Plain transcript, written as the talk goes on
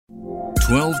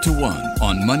12 to 1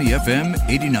 on Money FM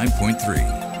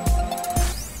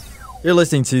 89.3. You're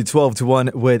listening to 12 to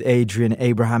 1 with Adrian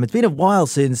Abraham. It's been a while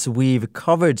since we've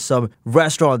covered some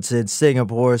restaurants in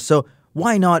Singapore, so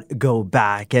why not go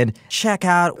back and check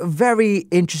out very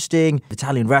interesting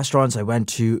Italian restaurants I went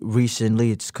to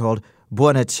recently. It's called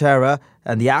Buona Terra,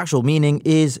 and the actual meaning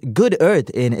is good earth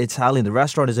in Italian. The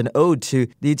restaurant is an ode to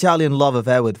the Italian love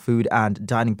affair with food and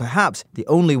dining, perhaps the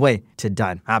only way to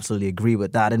dine. Absolutely agree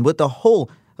with that. And with the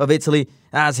whole of Italy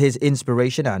as his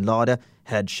inspiration, and Lauda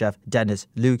head chef Dennis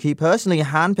Lucchi personally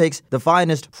handpicks the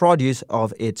finest produce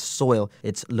of its soil.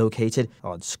 It's located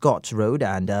on Scots Road,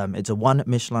 and it's a 1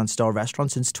 Michelin star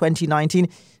restaurant since 2019.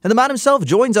 And the man himself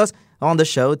joins us on the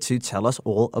show to tell us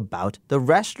all about the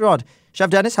restaurant. Chef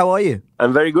Dennis, how are you?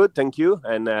 I'm very good, thank you,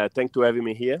 and thanks for having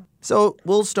me here. So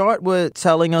we'll start with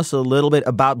telling us a little bit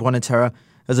about Buona Terra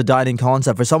as a dining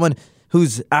concept for someone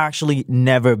who's actually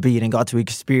never been and got to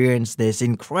experience this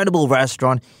incredible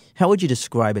restaurant. How would you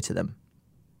describe it to them?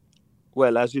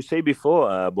 Well, as you say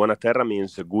before, Buona Terra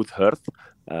means good earth.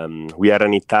 We are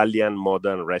an Italian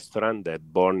modern restaurant that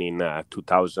born in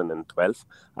 2012.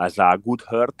 As a good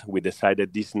earth, we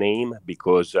decided this name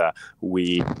because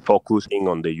we focusing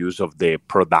on the use of the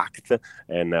product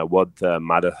and what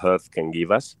Mother Earth can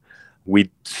give us.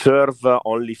 We serve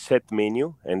only set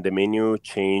menu, and the menu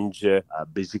change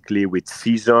basically with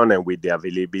season and with the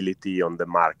availability on the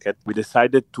market. We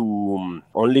decided to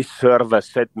only serve a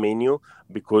set menu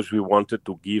because we wanted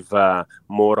to give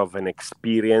more of an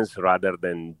experience rather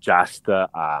than just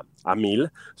a meal.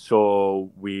 So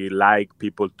we like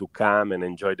people to come and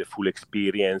enjoy the full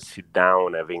experience, sit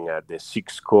down, having the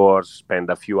 6 course, spend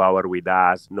a few hours with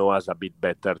us, know us a bit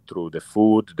better through the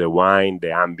food, the wine, the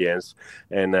ambience,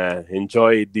 and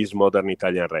enjoy this modern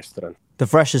Italian restaurant. The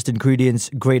freshest ingredients,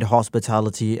 great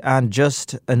hospitality, and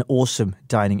just an awesome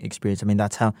dining experience. I mean,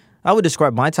 that's how I would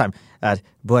describe my time at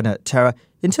Buona Terra.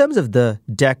 In terms of the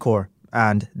decor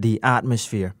and the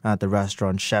atmosphere at the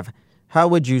restaurant, chef, how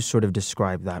would you sort of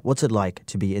describe that? What's it like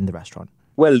to be in the restaurant?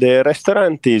 Well, the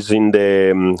restaurant is in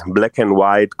the black and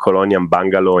white colonial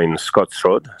bungalow in Scots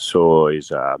Road. So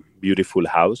it's a beautiful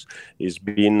house. It's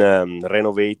been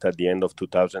renovated at the end of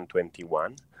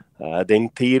 2021. The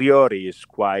interior is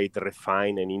quite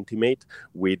refined and intimate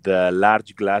with a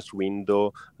large glass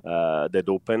window that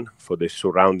open for the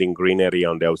surrounding greenery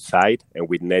on the outside and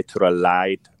with natural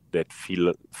light that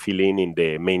fill in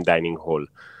the main dining hall.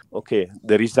 Okay,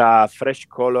 there is a fresh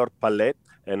color palette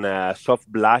and a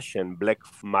soft blush and black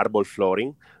marble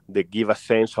flooring that give a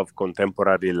sense of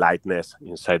contemporary lightness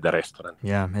inside the restaurant.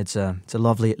 Yeah, it's a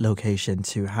lovely location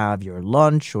to have your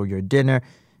lunch or your dinner.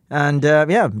 And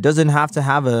doesn't have to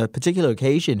have a particular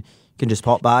occasion. You can just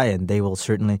pop by and they will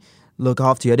certainly look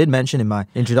after you. I did mention in my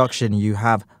introduction you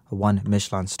have a 1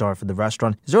 Michelin star for the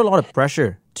restaurant. Is there a lot of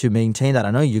pressure to maintain that?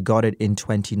 I know you got it in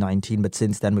 2019, but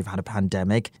since then we've had a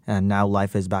pandemic and now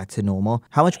life is back to normal.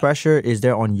 How much pressure is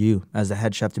there on you as the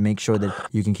head chef to make sure that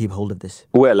you can keep hold of this?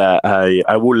 Well,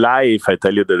 I would lie if I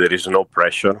tell you that there is no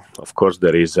pressure. Of course,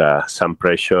 there is some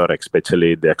pressure,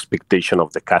 especially the expectation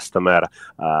of the customer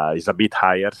is a bit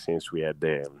higher since we had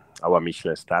our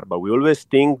Michelin star. But we always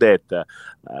think that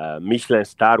Michelin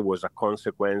star was a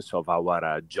consequence of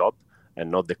our job and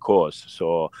not the cause.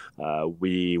 So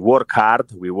we work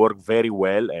hard, we work very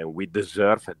well, and we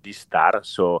deserve this star.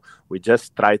 So we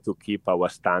just try to keep our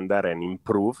standard and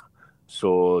improve.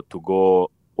 So to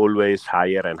go always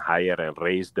higher and higher and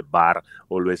raise the bar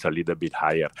always a little bit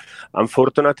higher.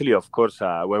 Unfortunately, of course,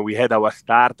 when we had our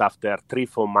start after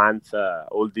 3-4 months,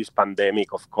 all this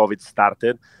pandemic of COVID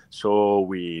started. So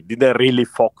we didn't really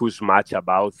focus much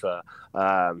about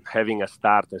having a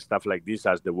start and stuff like this,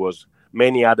 as there was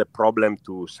many other problems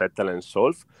to settle and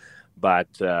solve. But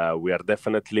we are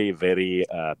definitely very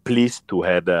pleased to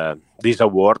have this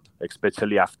award,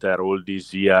 especially after all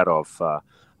this year of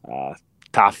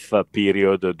tough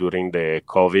period during the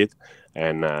COVID.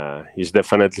 And it's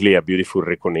definitely a beautiful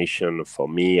recognition for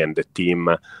me and the team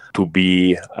to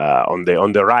be on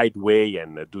the right way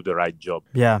and do the right job.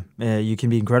 Yeah, you can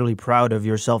be incredibly proud of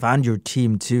yourself and your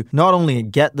team to not only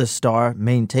get the star,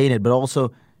 maintain it, but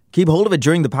also keep hold of it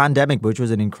during the pandemic, which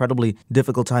was an incredibly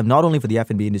difficult time, not only for the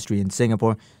F&B industry in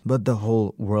Singapore, but the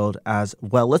whole world as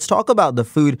well. Let's talk about the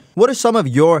food. What are some of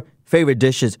your favorite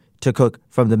dishes to cook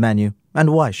from the menu,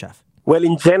 and why, chef? Well,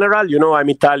 in general, I'm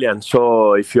Italian,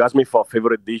 so if you ask me for a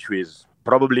favorite dish, is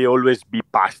probably always be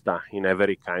pasta in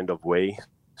every kind of way.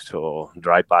 So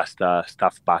dry pasta,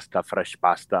 stuffed pasta, fresh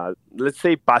pasta. Let's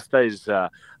say pasta is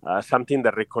something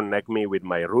that reconnect me with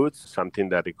my roots, something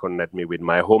that reconnect me with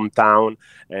my hometown,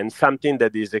 and something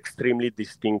that is extremely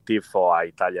distinctive for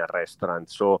Italian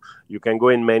restaurants. So you can go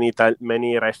in many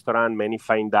restaurants, many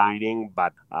fine dining,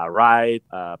 but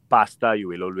pasta you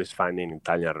will always find in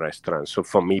Italian restaurants. So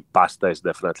for me, pasta is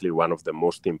definitely one of the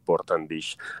most important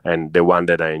dish and the one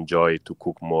that I enjoy to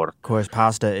cook more. Of course,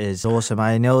 pasta is awesome.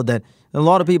 I know that a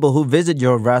lot of people who visit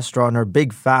your restaurant are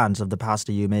big fans of the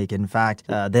pasta you make. In fact,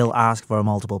 they'll ask for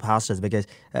multiple pastas because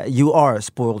you are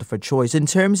spoiled for choice. In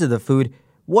terms of the food,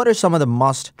 what are some of the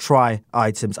must-try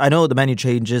items? I know the menu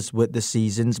changes with the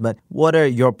seasons, but what are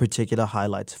your particular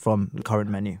highlights from the current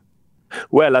menu?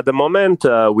 Well, at the moment,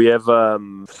 we have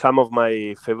some of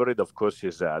my favorite, of course,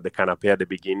 is the canapé at the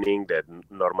beginning that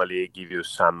normally give you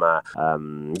some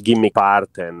gimmick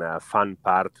part and fun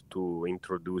part to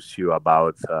introduce you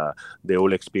about the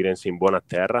whole experience in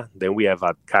Buonaterra. Then we have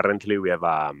currently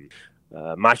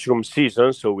mushroom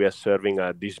season, so we are serving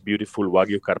this beautiful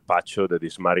Wagyu carpaccio that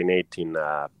is marinated in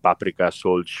paprika,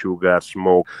 salt, sugar,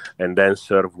 smoke, and then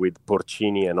served with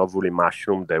porcini and ovuli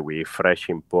mushroom that we fresh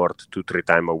import 2-3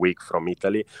 times a week from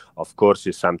Italy. Of course,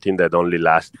 it's something that only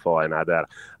lasts for another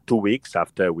 2 weeks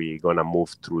after we're gonna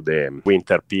move through the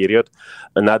winter period.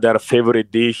 Another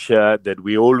favorite dish that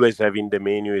we always have in the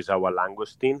menu is our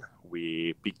langoustine.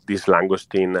 We picked this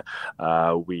langoustine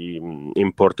we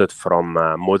imported from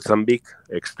Mozambique,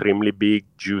 extremely big,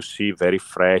 juicy, very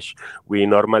fresh. We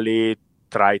normally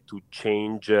try to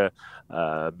change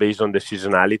based on the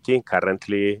seasonality.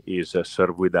 Currently is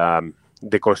served with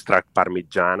deconstruct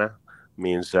parmigiana,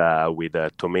 means with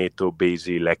tomato,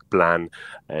 basil, eggplant,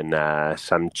 and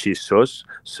some cheese sauce,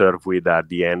 served with at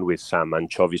the end with some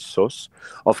anchovy sauce.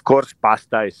 Of course,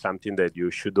 pasta is something that you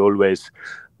should always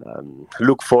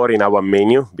look for in our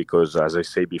menu because, as I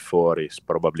say before, it's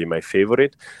probably my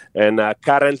favorite. And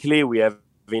currently we have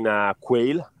a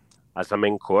quail as a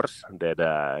main course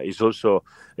that is also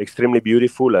extremely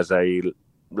beautiful, as I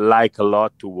like a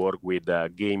lot to work with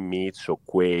game meat, so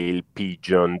quail,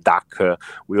 pigeon, duck.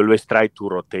 We always try to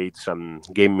rotate some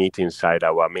game meat inside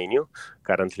our menu.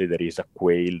 Currently there is a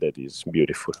quail that is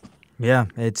beautiful. Yeah,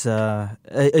 it's a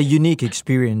unique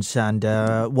experience and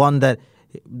one that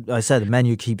I said the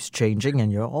menu keeps changing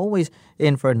and you're always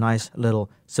in for a nice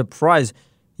little surprise.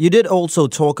 You did also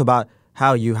talk about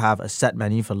how you have a set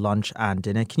menu for lunch and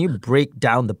dinner. Can you break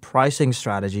down the pricing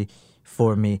strategy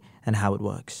for me and how it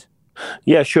works?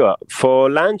 Yeah, sure. For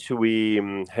lunch, we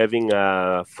having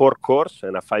a 4-course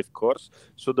and a 5-course.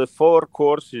 So the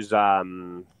 4-course is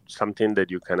something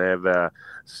that you can have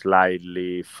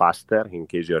slightly faster in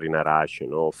case you're in a rush,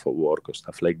 for work or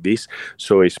stuff like this.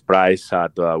 So it's priced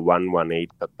at 118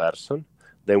 per person.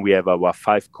 Then we have our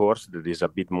 5-course that is a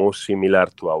bit more similar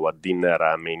to our dinner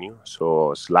menu.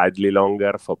 So slightly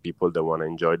longer for people that want to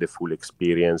enjoy the full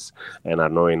experience and are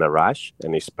not in a rush.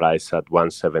 And it's priced at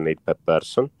 178 per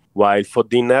person. While for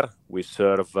dinner, we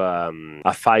serve a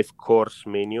 5-course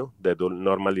menu that will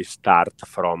normally start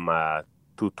from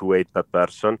 228 per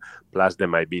person, plus there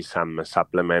might be some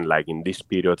supplement like in this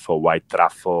period for white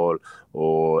truffle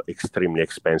or extremely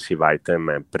expensive item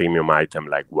and premium item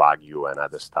like Wagyu and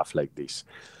other stuff like this.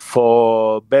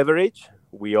 For beverage,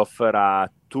 we offer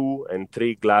 2 and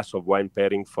 3 glass of wine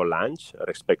pairing for lunch,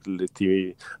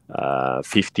 respectively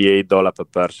 $58 per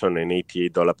person and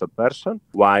 $88 per person.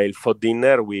 While for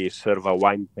dinner, we serve a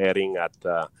wine pairing at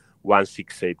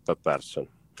 $168 per person.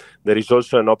 There is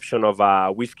also an option of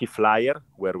a whiskey flyer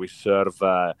where we serve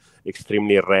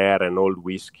extremely rare and old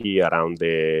whiskey around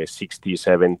the 60,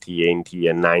 70, 80,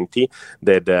 and 90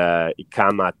 that it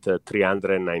come at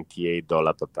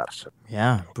 $398 per person.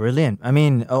 Yeah, brilliant. I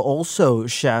mean, also,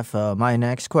 Chef, my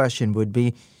next question would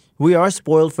be, we are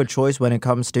spoiled for choice when it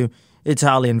comes to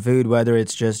Italian food, whether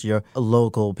it's just your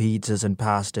local pizzas and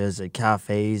pastas at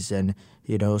cafes and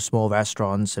small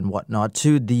restaurants and whatnot,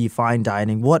 to the fine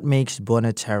dining. What makes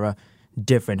Buonaterra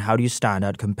different? How do you stand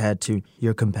out compared to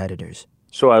your competitors?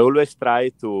 So I always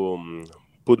try to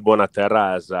put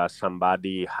Buonaterra as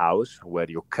somebody house where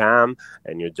you come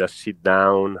and you just sit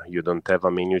down. You don't have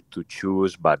a menu to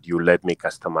choose, but you let me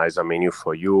customize a menu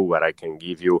for you where I can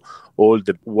give you all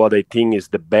what I think is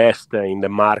the best in the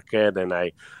market, and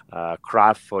I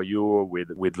craft for you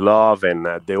with love and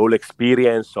the whole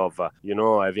experience of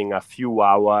having a few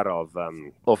hours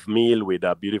of meal with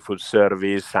a beautiful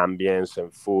service, ambience,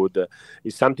 and food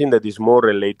is something that is more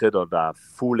related to the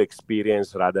full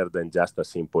experience rather than just a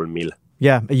simple meal.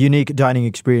 Yeah, a unique dining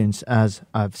experience, as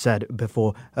I've said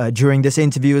before during this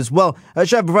interview as well.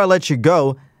 Chef, before I let you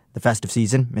go, the festive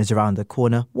season is around the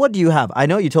corner. What do you have? I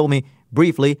know you told me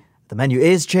briefly the menu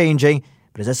is changing,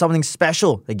 but is there something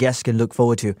special the guests can look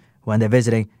forward to when they're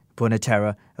visiting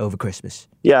Buonterra over Christmas?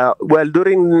 Yeah, well,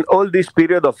 during all this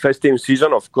period of festive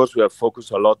season, of course, we have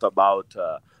focused a lot about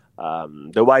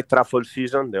the white truffle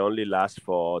season. They only last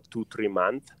for 2-3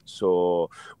 months. So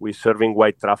we're serving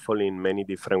white truffle in many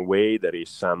different ways. There is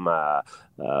some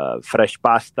fresh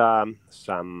pasta,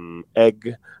 some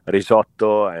egg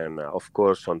risotto, and of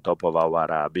course on top of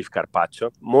our beef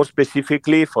carpaccio. More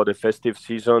specifically for the festive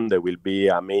season, there will be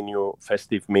a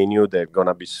festive menu that's going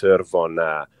to be served on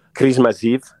Christmas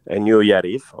Eve and New Year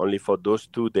Eve, only for those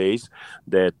 2 days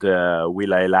that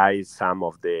will highlight some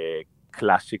of the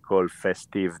classical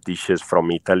festive dishes from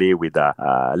Italy with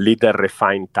a little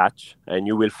refined touch. And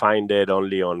you will find it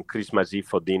only on Christmas Eve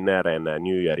for dinner and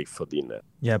New Year Eve for dinner.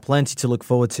 Yeah, plenty to look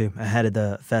forward to ahead of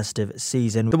the festive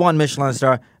season. The one Michelin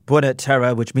star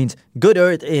Buonterra, which means good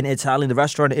earth in Italian. The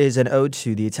restaurant is an ode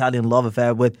to the Italian love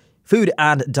affair with food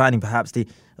and dining, perhaps the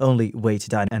only way to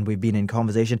dine. And we've been in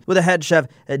conversation with the head chef,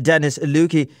 Dennis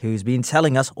Lucchi, who's been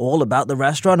telling us all about the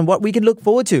restaurant and what we can look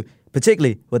forward to,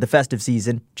 particularly with the festive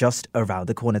season just around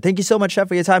the corner. Thank you so much, Chef,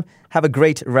 for your time. Have a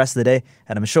great rest of the day,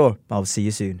 and I'm sure I'll see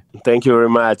you soon. Thank you very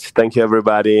much. Thank you,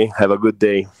 everybody. Have a good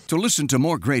day. To listen to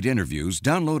more great interviews,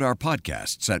 download our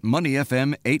podcasts at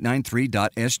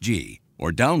moneyfm893.sg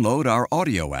or download our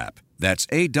audio app. That's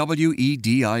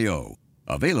AWEDIO.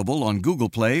 Available on Google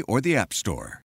Play or the App Store.